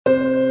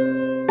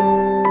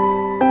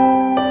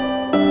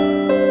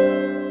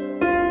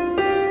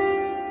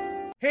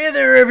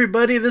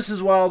everybody, this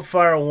is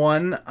Wildfire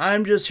One.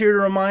 I'm just here to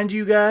remind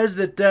you guys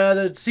that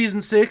the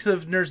season 6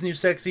 of Nerds New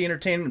Sexy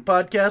Entertainment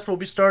Podcast will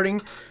be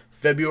starting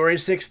February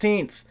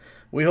 16th.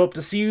 We hope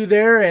to see you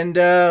there, and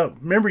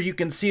remember, you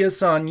can see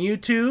us on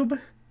YouTube,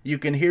 you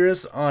can hear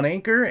us on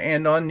Anchor,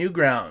 and on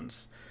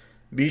Newgrounds.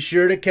 Be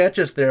sure to catch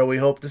us there. We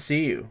hope to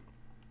see you.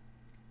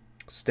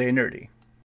 Stay nerdy.